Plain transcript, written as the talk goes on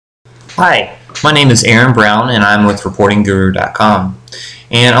Hi, my name is Aaron Brown and I'm with reportingguru.com,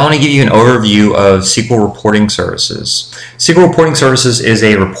 and I want to give you an overview of SQL Reporting Services. SQL Reporting Services is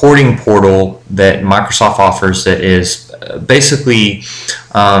a reporting portal that Microsoft offers that is basically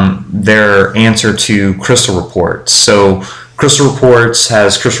their answer to Crystal Reports. So Crystal Reports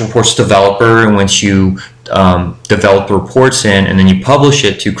has Crystal Reports Developer, in which you develop the reports in, and then you publish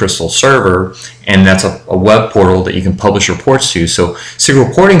it to Crystal Server, and that's a web portal that you can publish reports to. So SQL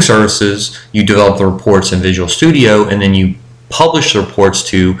Reporting Services, you develop the reports in Visual Studio, and then you publish the reports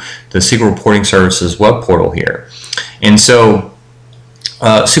to the SQL Reporting Services web portal here. And so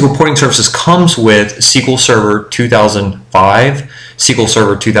SQL Reporting Services comes with SQL Server 2005, SQL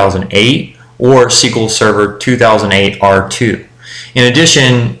Server 2008, or SQL Server 2008 R2. In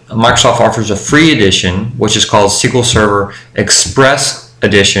addition, Microsoft offers a free edition, which is called SQL Server Express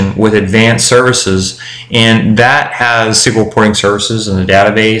Edition with advanced services, and that has SQL Reporting Services in the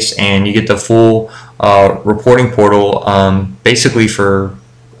database, and you get the full reporting portal basically for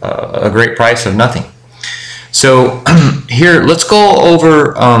a great price of nothing. So here, let's go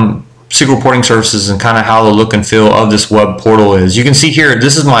over SQL Reporting Services and kind of how the look and feel of this web portal is. You can see here,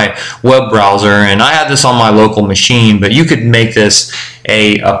 this is my web browser, and I have this on my local machine, but you could make this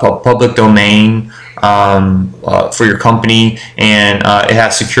a public domain for your company, and it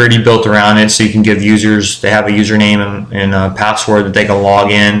has security built around it, so you can give users, they have a username and a password that they can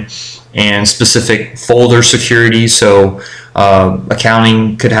log in, and specific folder security. So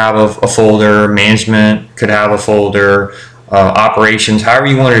accounting could have a folder, management could have a folder, operations, however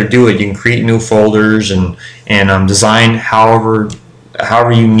you wanted to do it. You can create new folders and design however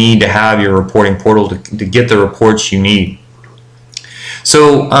you need to have your reporting portal to get the reports you need.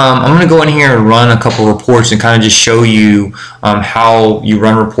 So I'm going to go in here and run a couple reports and kind of just show you how you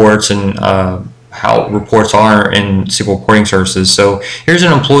run reports and how reports are in SQL Reporting Services. So here's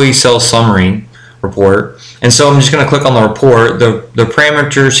an employee sales summary report, and so I'm just going to click on the report. The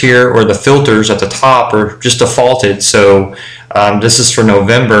parameters here, or the filters at the top, are just defaulted. So this is for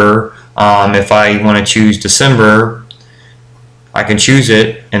November. If I want to choose December, I can choose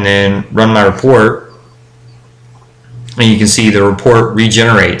it and then run my report, and you can see the report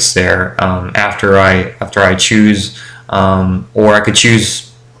regenerates there after I choose, or I could choose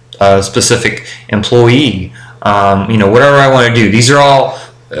a specific employee. Whatever I want to do. These are all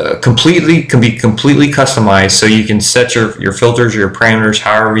can be completely customized, so you can set your filters or your parameters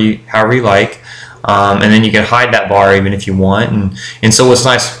however you like, and then you can hide that bar even if you want. And so what's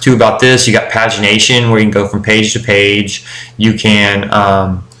nice too about this, you got pagination where you can go from page to page. You can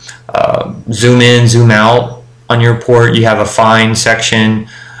zoom in, zoom out on your report. You have a find section,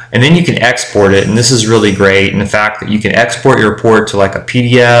 and then you can export it, and this is really great in the fact that you can export your report to like a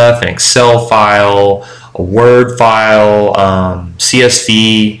PDF, an Excel file, a Word file,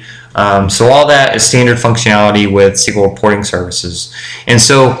 CSV. So all that is standard functionality with SQL Reporting Services. And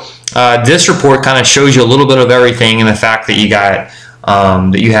so this report kind of shows you a little bit of everything, in the fact that you got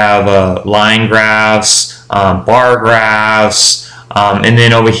you have line graphs, bar graphs, and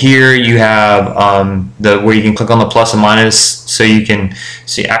then over here you have where you can click on the plus and minus, so you can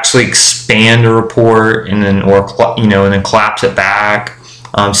actually expand a report and then and then collapse it back,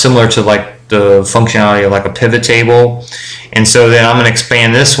 similar to like the functionality of like a pivot table. And so then I'm going to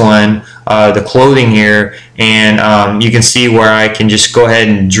expand this one, the clothing here, and you can see where I can just go ahead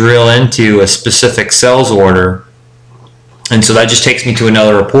and drill into a specific sales order, and so that just takes me to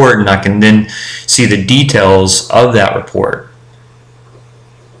another report, and I can then see the details of that report.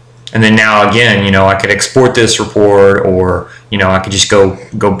 And then now again, I could export this report, or I could just go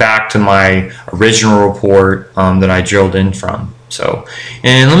back to my original report that I drilled in from. So,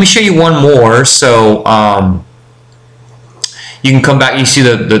 and let me show you one more. So you can come back, you see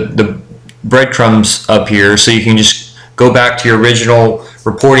the breadcrumbs up here, so you can just go back to your original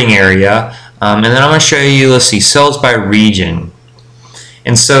reporting area, and then I'm going to show you, let's see, sales by region.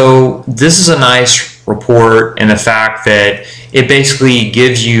 And so this is a nice report in the fact that it basically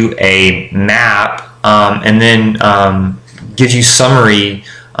gives you a map, and then gives you summary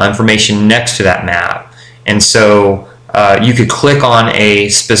information next to that map. And so you could click on a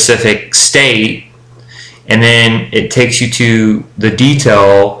specific state, and then it takes you to the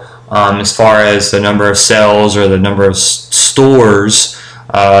detail as far as the number of cells or the number of stores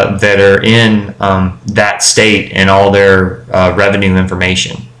that are in that state, and all their revenue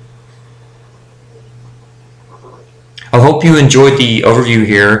information. I hope you enjoyed the overview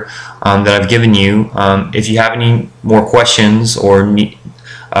here that I've given you. If you have any more questions or need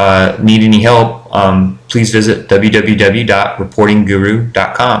any help, please visit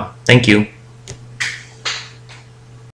www.reportingguru.com. Thank you.